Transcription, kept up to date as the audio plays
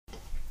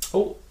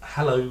Oh,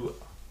 hello.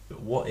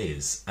 What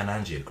is an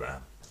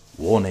angiogram?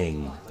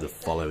 Warning, the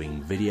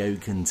following video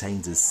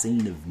contains a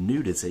scene of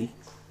nudity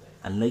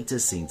and later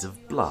scenes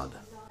of blood.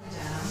 So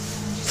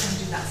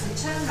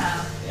turn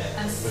around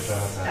and sit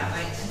that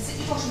way and sit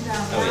your bottom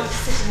down without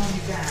sitting on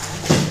your gown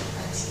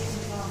and get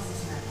your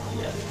glasses now.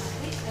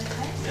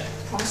 Okay?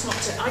 Promise not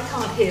to. I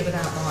can't hear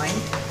without mine.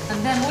 And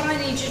then what I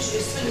need you to do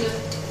is swing your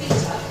feet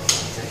up.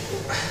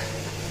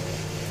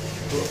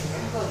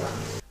 Well done.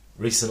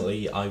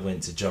 Recently, I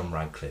went to John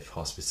Radcliffe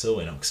Hospital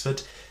in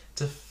Oxford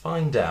to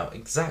find out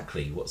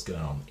exactly what's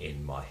going on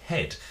in my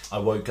head. I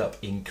woke up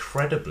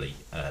incredibly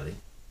early.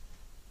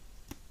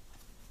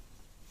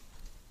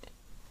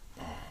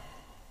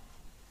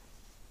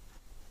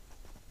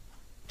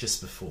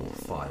 Just before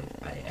 5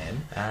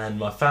 AM, and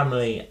my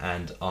family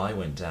and I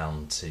went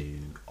down to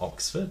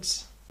Oxford.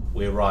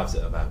 We arrived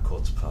at about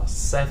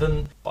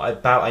 7:15. By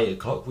about 8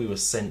 o'clock we were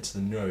sent to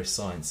the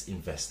neuroscience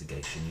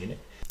investigation unit.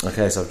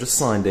 Okay, so I've just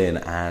signed in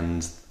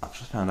and I've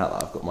just found out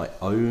that I've got my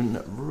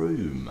own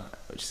room,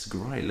 which is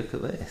great. Look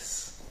at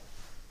this.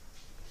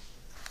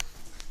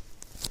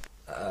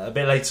 A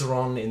bit later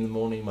on in the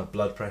morning my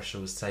blood pressure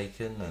was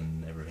taken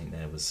and everything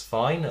there was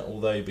fine,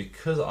 although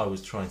because I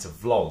was trying to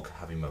vlog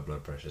having my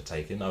blood pressure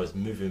taken, I was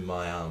moving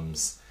my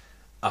arms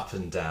up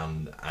and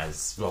down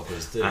as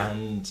vloggers do,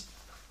 and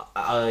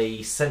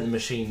I sent the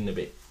machine a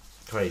bit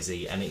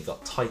crazy and it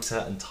got tighter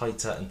and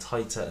tighter and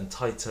tighter and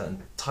tighter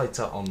and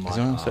tighter on my arm.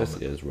 Is one supposed to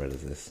get as red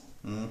as this?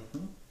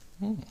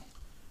 Mm-hmm.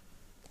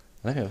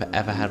 I don't think I've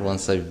ever had one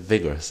so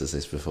vigorous as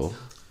this before.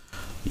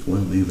 You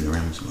weren't moving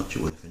around so much,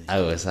 it would have finished.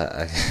 Oh, is that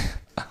okay?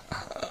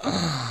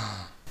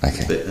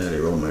 Okay. A bit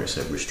earlier on where it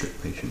said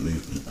restrict patient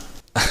movement.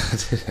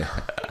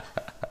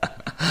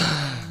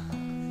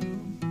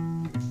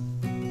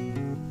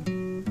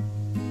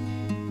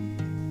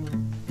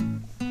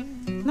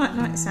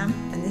 Night, Sam.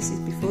 And this is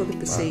before the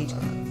procedure.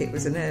 It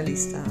was an early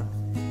start.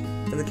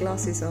 Are the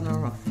glasses on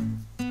or off?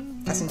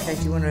 That's in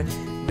case you want to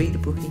read a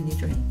book in your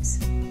dreams.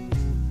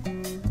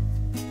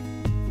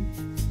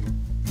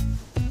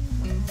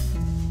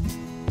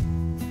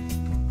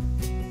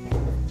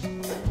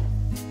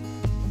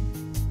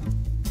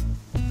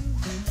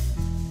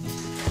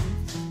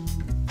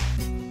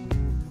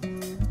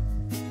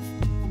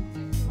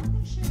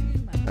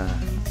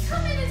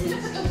 Come in and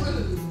look at the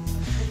room.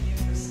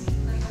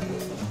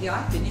 Yeah,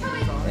 I've been in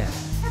before. Yeah.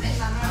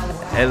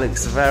 It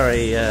looks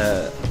very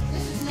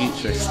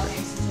futuristic.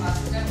 These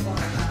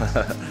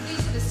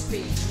are the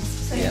screens.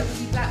 So Yeah. it will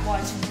be black,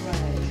 white and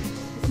grey.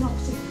 It's not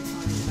particularly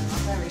tiny though,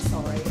 I'm very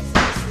sorry.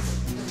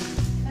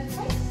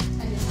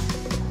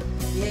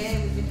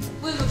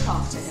 We'll look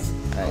after him.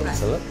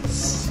 Excellent.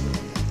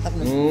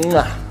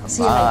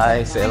 See you Bye,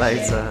 later. see you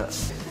later.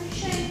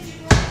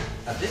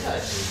 I did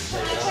actually.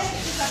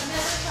 I've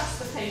never trust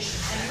the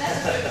patient and never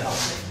do the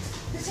public.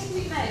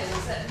 Particularly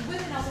males, that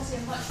women obviously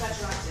are much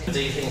better at it. Do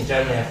you think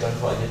Jeremy have done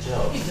quite a good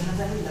job? You've done a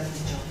very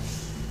lovely job,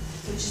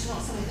 which is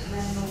not something that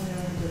men normally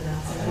are good at.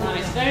 No,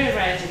 it's very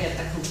rare to get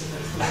that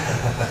compliment from me.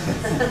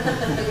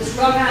 It was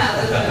wrung out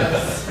of the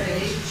nurse,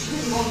 really. She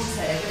didn't want to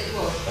say it, but it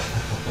was.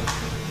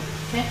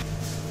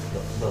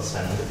 Well,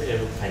 Sven, I'm a bit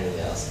of a pain in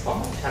the ass. On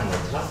my camera,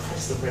 did I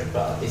press the red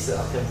button? Is there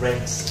like a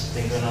red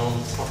thing going on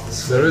top of the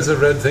screen? There is a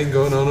red thing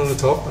going on the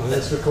top and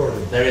it's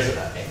recording. There is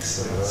a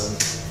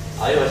excellent.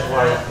 I always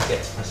worry I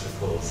forget to press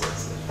record, so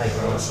thank you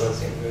very much.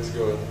 Let's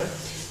go.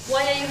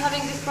 Why are you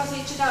having this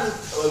procedure done?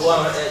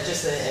 Well,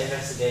 just an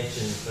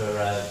investigation for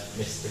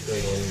Mr.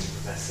 Green and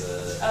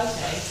Professor.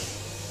 Okay.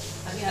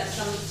 Have you had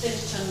some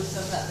symptoms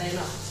of that they're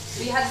not?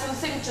 You had some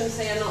symptoms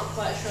that you're not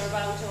quite sure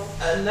about, or?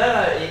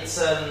 No,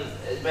 it's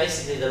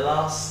basically the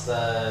last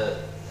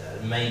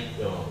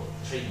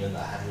treatment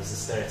that I had was the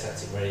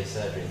stereotactic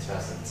radiosurgery in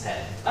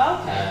 2010. Okay.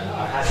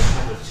 I've had a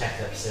couple of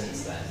checkups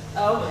since then.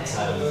 Okay.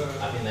 But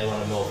I think they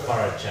want a more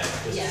thorough check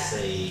just Yeah. to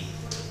see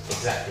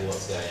exactly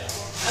what's going on.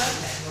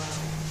 Okay.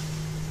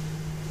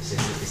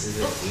 This is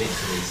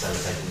literally so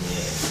taking the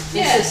ear.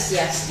 Yes.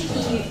 Yes,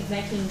 sticky,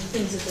 making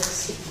things a bit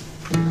sticky.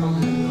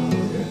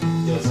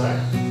 You're sorry?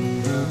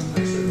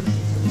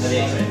 Oh, the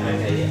X-ray,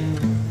 okay, yeah.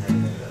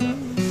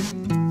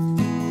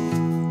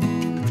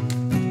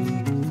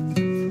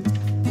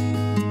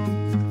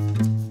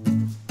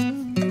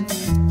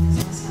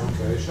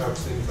 Okay, sharp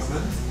thing come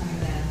in.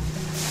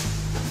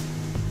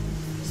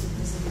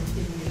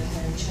 Giving you the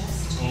hairy chest.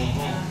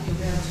 Mm-hmm. You'll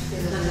be able to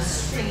feel the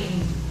stringing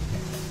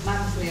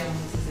monthly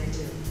arms as they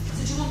do.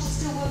 So do you want to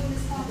still work in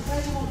this part? Where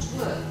do you want to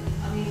work?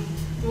 I mean,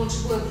 you want to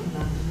work in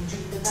London?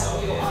 Would that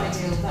be your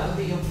ideal? That would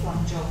be your plum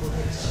job, would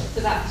it?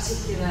 For that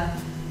particular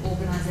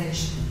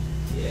organisation.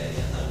 Yeah,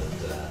 that would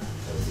be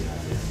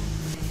ideal.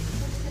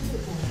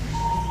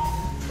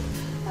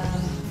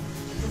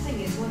 The thing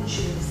is, once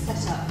you're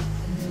set up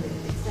and do it,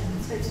 it's then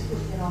it's very difficult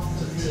to get off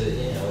of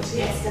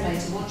the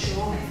escalator once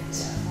you're on it.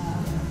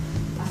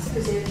 I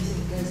suppose the only thing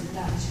that goes with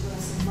that is you've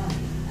got some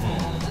money,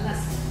 and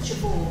that's such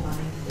a ball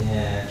money.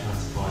 Yeah, trying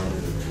to find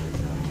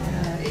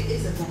it. It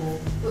is a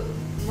ball, but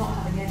not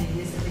having any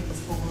is the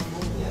biggest ball of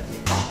all. Yeah.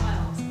 I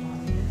ask why.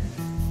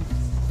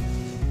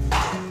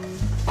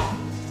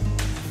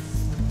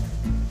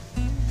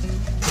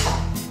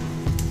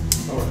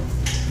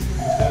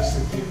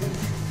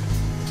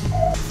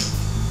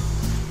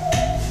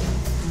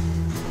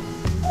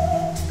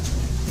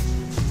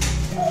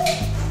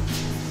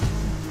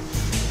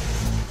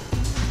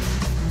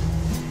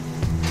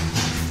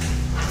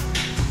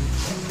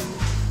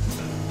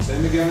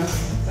 Same again.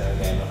 Same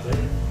again, I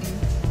think.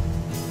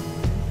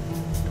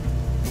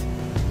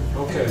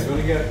 Okay, you're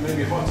going to get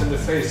maybe hot in the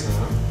face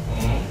now.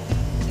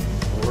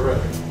 We're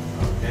ready.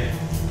 Okay.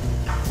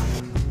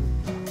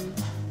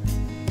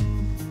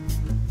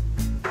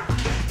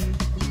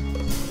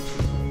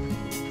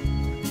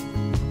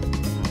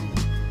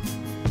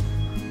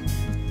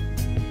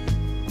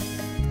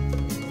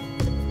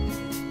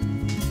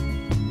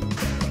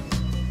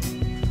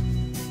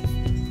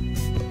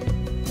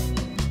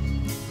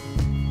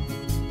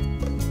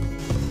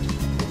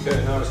 Okay,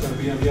 now it's going to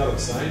be on the other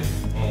side.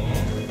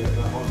 We'll get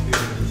that hot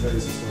feeling in the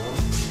face as well.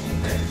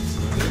 Okay.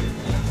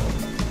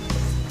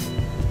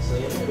 So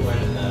you know when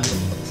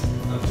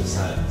I've just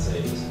had, say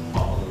it was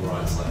hot on the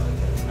right side and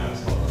now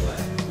it's hot on the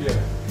left?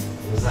 Yeah.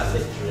 Was that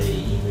literally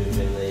you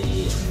moving the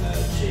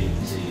tube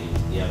to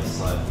the other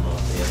side and not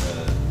the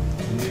other?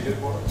 You need it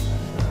what?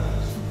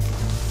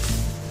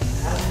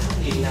 How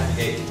do you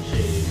navigate the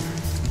tube?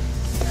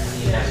 How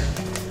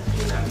do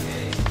you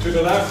navigate? To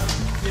the left?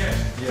 Yeah.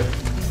 Yeah.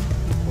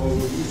 Well,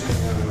 we're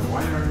using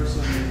wires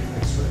and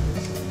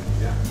X-rays.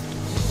 Yeah.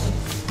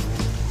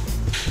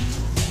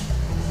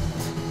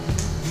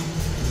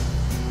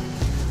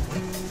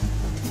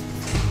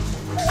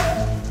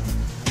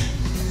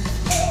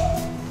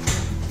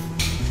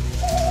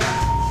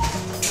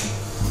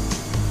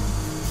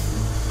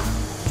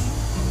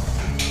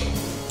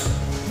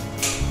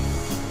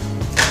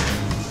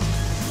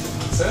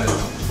 That's it.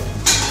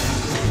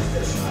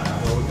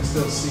 Well, we can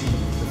still see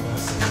the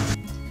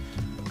message.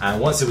 And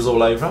once it was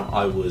all over,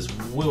 I was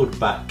wheeled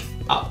back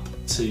up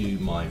to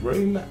my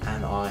room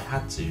and I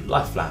had to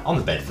lie flat on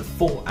the bed for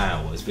 4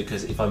 hours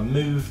because if I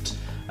moved,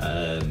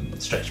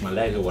 stretched my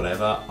leg or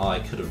whatever, I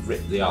could have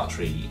ripped the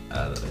artery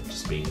that I'd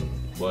just been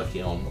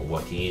working on or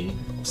working in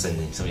or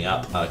sending something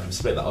up. I could have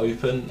split that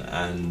open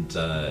and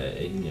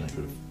it,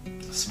 could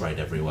have sprayed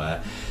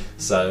everywhere.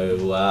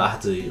 So I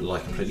had to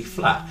lie completely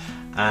flat.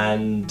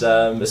 And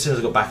as soon as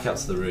I got back up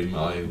to the room,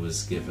 I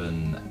was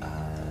given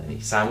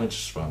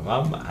sandwich from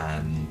my mum,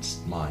 and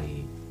my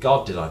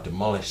God, did I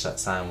demolish that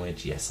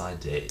sandwich? Yes, I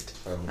did.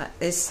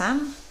 There's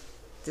Sam.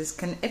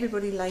 Can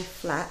everybody lay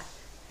flat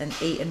and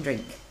eat and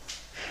drink?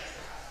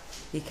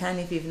 You can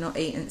if you've not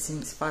eaten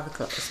since 5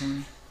 o'clock this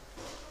morning.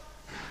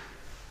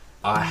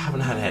 I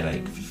haven't had a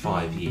headache for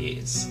 5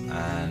 years,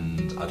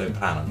 and I don't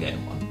plan on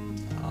getting one.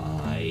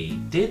 I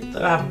did though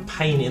have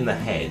pain in the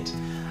head,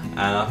 and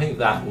I think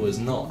that was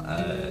not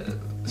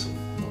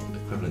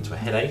equivalent to a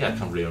headache. I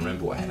can't really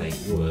remember what a headache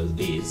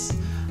is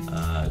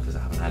because I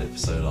haven't had it for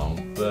so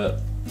long.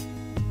 But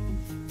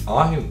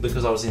I think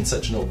because I was in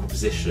such an awkward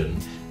position,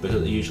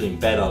 because usually in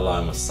bed I lie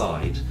on my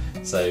side,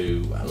 so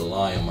I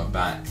lie on my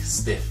back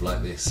stiff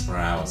like this for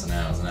hours and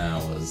hours and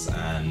hours,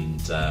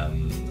 and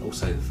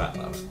also the fact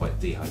that I was quite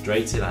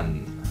dehydrated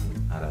and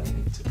hadn't had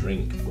anything to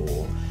drink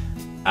for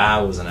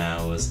hours and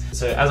hours.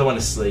 So as I went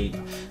to sleep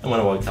and when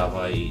I woke up,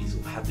 I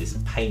sort of had this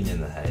pain in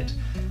the head,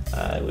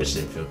 which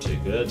didn't feel too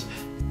good.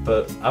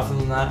 But other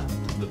than that,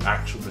 the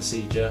actual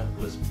procedure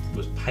was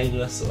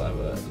painless,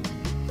 other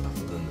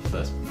than the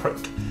first prick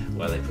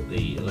where they put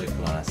the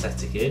local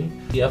anaesthetic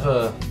in. The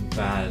other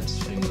bad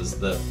thing was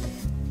that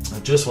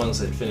just once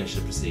they'd finished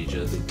the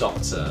procedure, the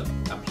doctor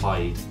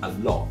applied a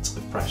lot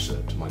of pressure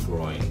to my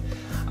groin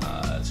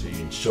to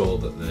ensure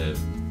that the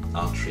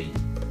artery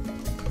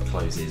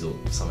closes or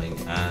something,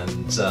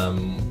 and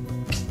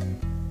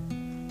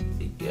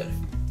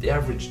the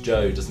average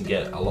Joe doesn't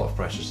get a lot of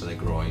pressure to their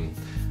groin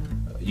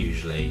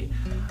usually,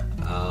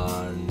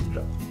 and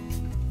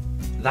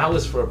that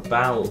was for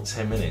about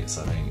 10 minutes,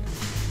 I think.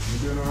 You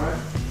doing alright?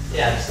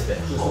 Yeah, just a bit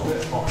hot.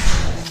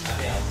 I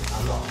mean,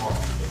 I'm not hot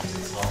because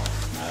it's hot.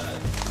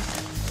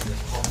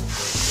 There's hot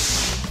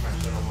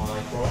pressure on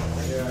my groin.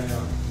 Yeah.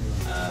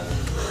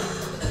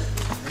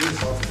 It is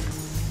hot.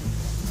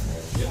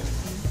 Yeah.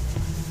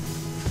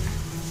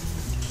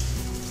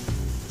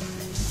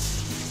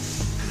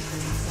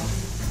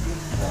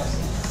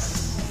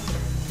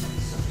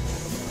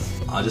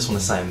 I just want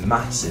to say a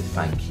massive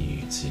thank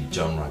you to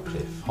John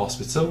Radcliffe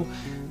Hospital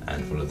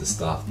and all of the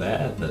staff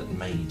there that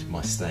made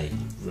my stay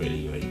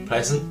really, really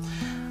pleasant.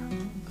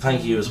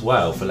 Thank you as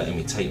well for letting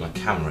me take my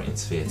camera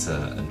into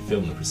theatre and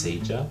film the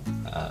procedure.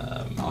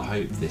 I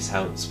hope this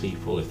helps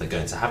people if they're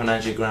going to have an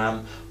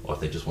angiogram or if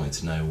they just wanted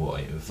to know what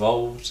it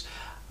involved.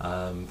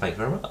 Thank you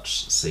very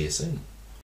much. See you soon.